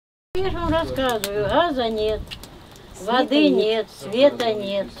Я же вам рассказываю, газа нет, воды нет, света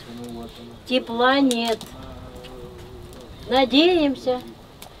нет, тепла нет. Надеемся,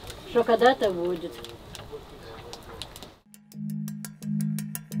 что когда-то будет.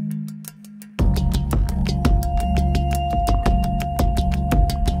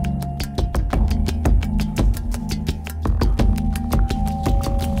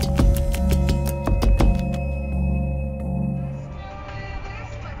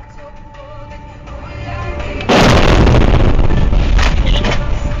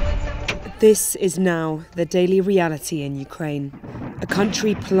 This is now the daily reality in Ukraine, a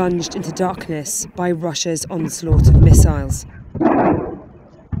country plunged into darkness by Russia's onslaught of missiles.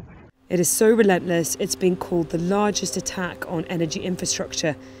 It is so relentless, it's been called the largest attack on energy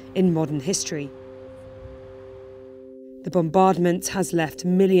infrastructure in modern history. The bombardment has left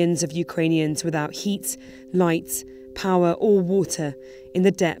millions of Ukrainians without heat, light, power or water in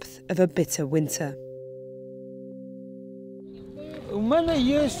the depth of a bitter winter. У мене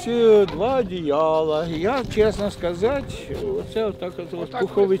є два одіяла. Я, чесно сказати, оце от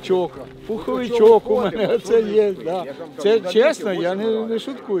пуховичок. Пуховичок у мене це є. Да. Це чесно, я не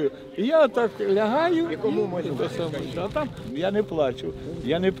шуткую. І я так лягаю, а там я не плачу,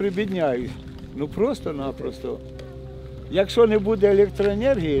 я не прибідняюсь. Ну просто-напросто. Якщо не буде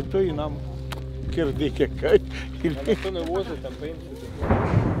електроенергії, то і нам кирдик якась. Ніхто не возить, там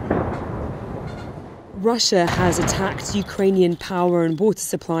Russia has attacked Ukrainian power and water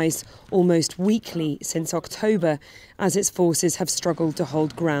supplies almost weekly since October, as its forces have struggled to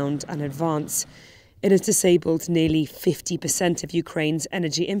hold ground and advance. It has disabled nearly 50% of Ukraine's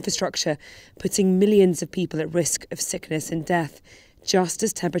energy infrastructure, putting millions of people at risk of sickness and death, just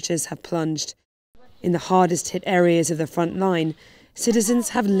as temperatures have plunged. In the hardest hit areas of the front line, citizens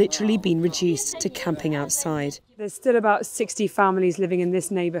have literally been reduced to camping outside. There's still about 60 families living in this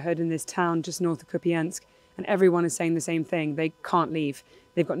neighbourhood in this town just north of Kupiansk, and everyone is saying the same thing. They can't leave.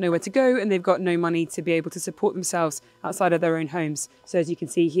 They've got nowhere to go and they've got no money to be able to support themselves outside of their own homes. So as you can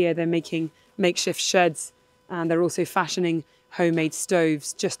see here, they're making makeshift sheds and they're also fashioning homemade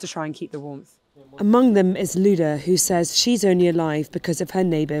stoves just to try and keep the warmth. Among them is Luda, who says she's only alive because of her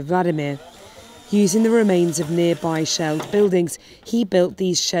neighbour Vladimir. Using the remains of nearby shelled buildings, he built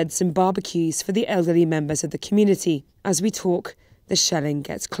these sheds and barbecues for the elderly members of the community. As we talk, the shelling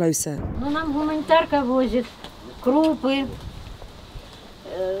gets closer. Нам гуманитарка возит крупы,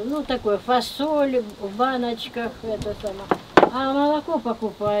 такое фасоль в баночках, а молоко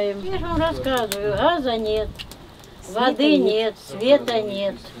покупаем. Я же вам рассказываю, газа нет, воды нет, света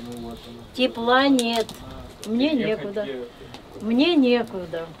нет, тепла нет, мне некуда.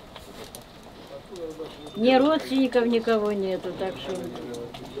 Ни родственников, никого нету, так что...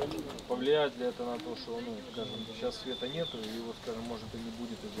 Повлияет ли это на то, что, скажем, сейчас света нету, и его, скажем, может и не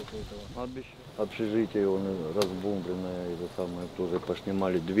будет из-за этого? Общежитие, разбомбленное, и самое тоже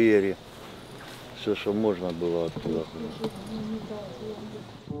поснимали двери, все, что можно было оттуда.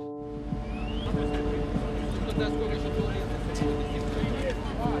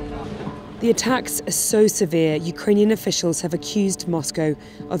 The attacks are so severe, Ukrainian officials have accused Moscow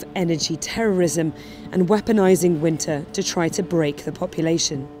of energy terrorism and weaponizing winter to try to break the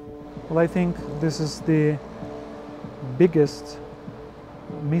population. Well, I think this is the biggest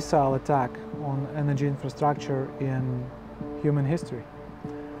missile attack on energy infrastructure in human history.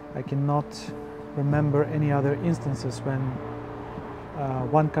 I cannot remember any other instances when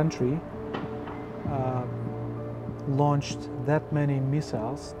one country launched that many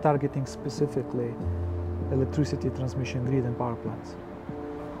missiles targeting specifically electricity transmission grid and power plants.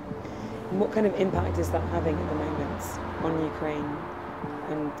 What kind of impact is that having at the moment on Ukraine?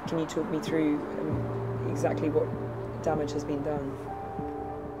 And can you talk me through exactly what damage has been done?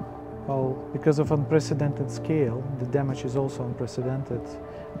 Well, because of unprecedented scale, the damage is also unprecedented,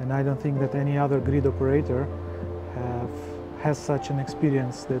 and I don't think that any other grid operator has such an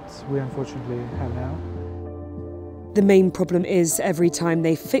experience that we unfortunately have now. The main problem is every time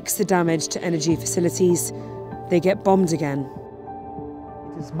they fix the damage to energy facilities, they get bombed again.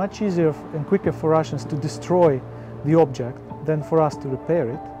 It is much easier and quicker for Russians to destroy the object than for us to repair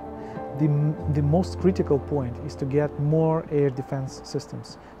it. The most critical point is to get more air defense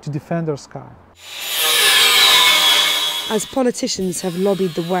systems to defend our sky. As politicians have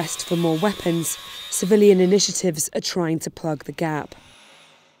lobbied the West for more weapons, civilian initiatives are trying to plug the gap.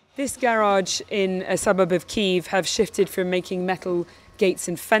 This garage in a suburb of Kyiv have shifted from making metal gates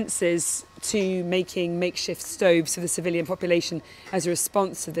and fences to making makeshift stoves for the civilian population as a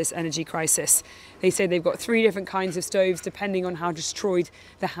response to this energy crisis. They say they've got 3 different kinds of stoves depending on how destroyed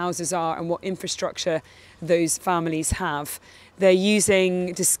the houses are and what infrastructure those families have. They're using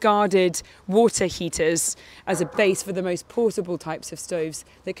discarded water heaters as a base for the most portable types of stoves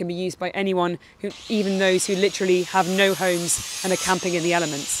that can be used by anyone, even those who literally have no homes and are camping in the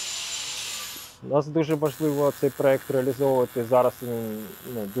elements. У нас дуже важливо цей проект реалізовувати зараз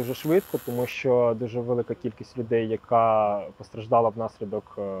дуже швидко, тому що дуже велика кількість людей, яка постраждала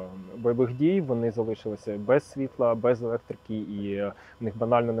внаслідок бойових дій, вони залишилися без світла, без електрики, і в них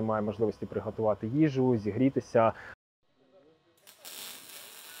банально немає можливості приготувати їжу, зігрітися.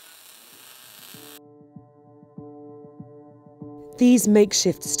 These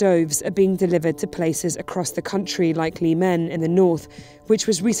makeshift stoves are being delivered to places across the country like Limen in the north, which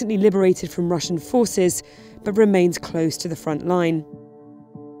was recently liberated from Russian forces but remains close to the front line.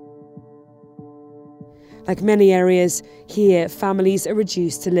 Like many areas, here families are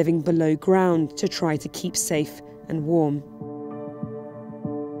reduced to living below ground to try to keep safe and warm.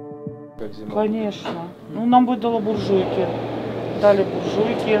 Конечно. Ну, нам выдало буржуйки. Дали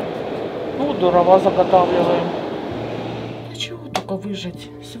буржуйки. Ну, дрова заготавливаем. Чего только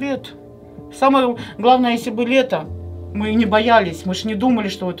выжить? Свет. Самое главное, если бы лето, мы не боялись, мы ж не думали,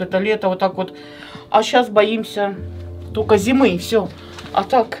 что вот это лето вот так вот. А сейчас боимся только зимы и все. А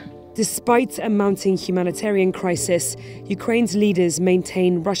так... Despite a mounting humanitarian crisis, Ukraine's leaders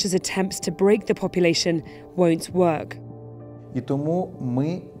maintain Russia's attempts to break the population won't work. І тому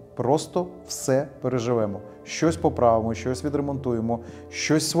ми просто все переживемо. Щось поправимо, щось відремонтуємо,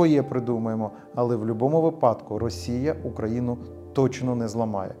 щось своє придумаємо, але в будь-якому випадку Росія Україну точно не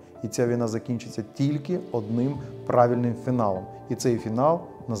зламає. І ця війна закінчиться тільки одним правильним фіналом. І цей фінал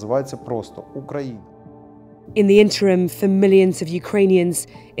називається просто Україна. In the interim, for millions of Ukrainians,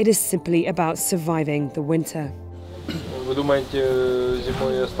 it is simply about surviving the winter. Вы думаете,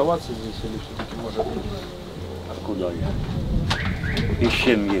 зимой оставаться здесь или все-таки может быть? А куда ехать? И с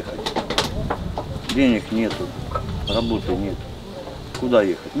чем ехать? Денег нету, работы нет. Куда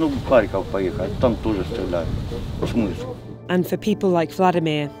ехать? Ну, в Харьков поехать, там тоже стреляют. Смысл? And for people like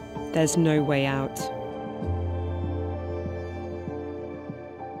Vladimir, there's no way out.